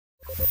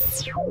Hey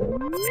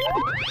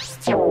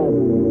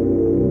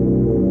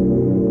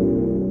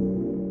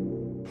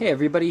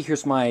everybody,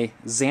 here's my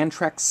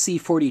Xantrex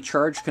C40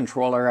 charge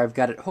controller. I've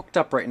got it hooked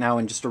up right now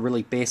in just a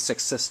really basic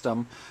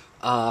system,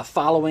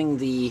 following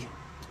the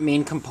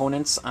main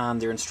components on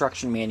their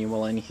instruction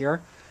manual in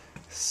here.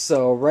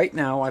 So right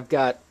now I've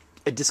got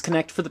a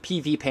disconnect for the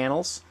PV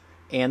panels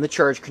and the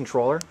charge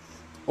controller.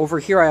 Over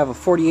here I have a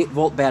 48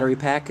 volt battery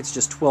pack. It's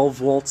just 12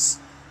 volts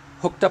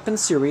hooked up in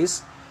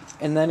series.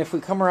 And then if we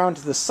come around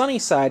to the sunny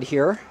side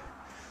here,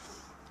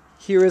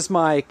 here is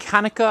my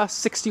Kanka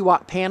 60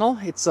 watt panel.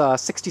 It's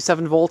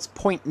 67 volts,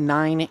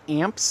 0.9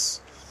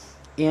 amps.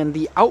 And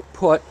the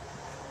output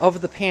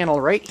of the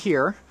panel right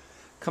here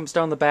comes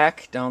down the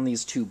back, down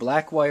these two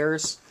black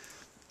wires,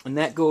 and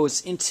that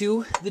goes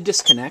into the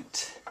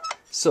disconnect.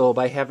 So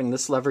by having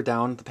this lever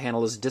down, the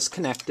panel is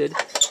disconnected.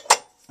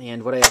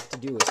 And what I have to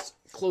do is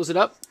close it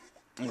up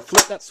and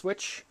flip that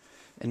switch,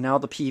 and now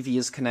the PV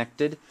is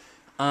connected.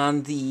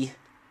 On the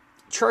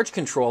charge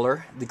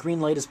controller, the green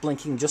light is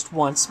blinking just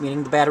once,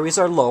 meaning the batteries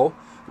are low,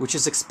 which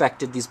is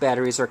expected. These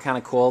batteries are kind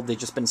of cold. They've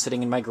just been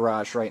sitting in my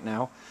garage right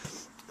now.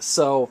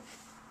 So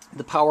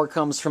the power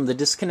comes from the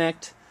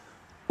disconnect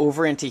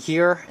over into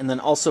here, and then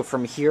also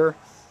from here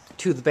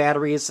to the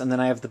batteries, and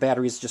then I have the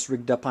batteries just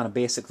rigged up on a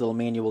basic little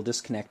manual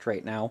disconnect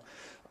right now.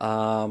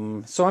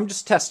 So I'm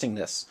just testing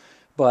this.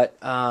 But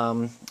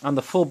on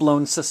the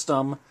full-blown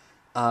system,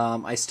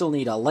 I still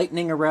need a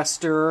lightning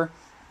arrestor.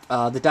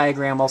 The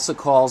diagram also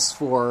calls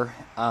for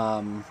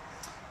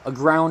a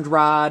ground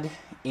rod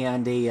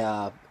and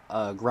a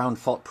ground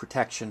fault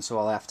protection, so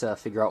I'll have to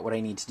figure out what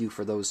I need to do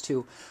for those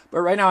two.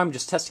 But right now I'm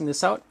just testing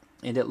this out,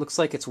 and it looks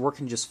like it's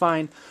working just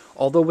fine.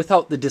 Although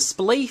without the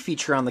display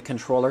feature on the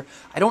controller,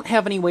 I don't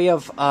have any way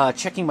of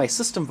checking my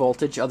system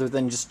voltage other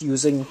than just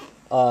using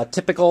a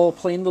typical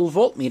plain little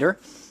voltmeter,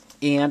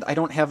 and I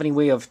don't have any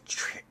way of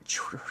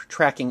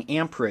tracking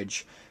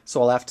amperage.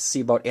 So I'll have to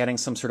see about adding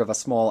some sort of a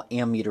small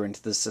ammeter into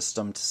the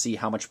system to see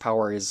how much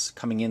power is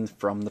coming in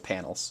from the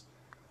panels.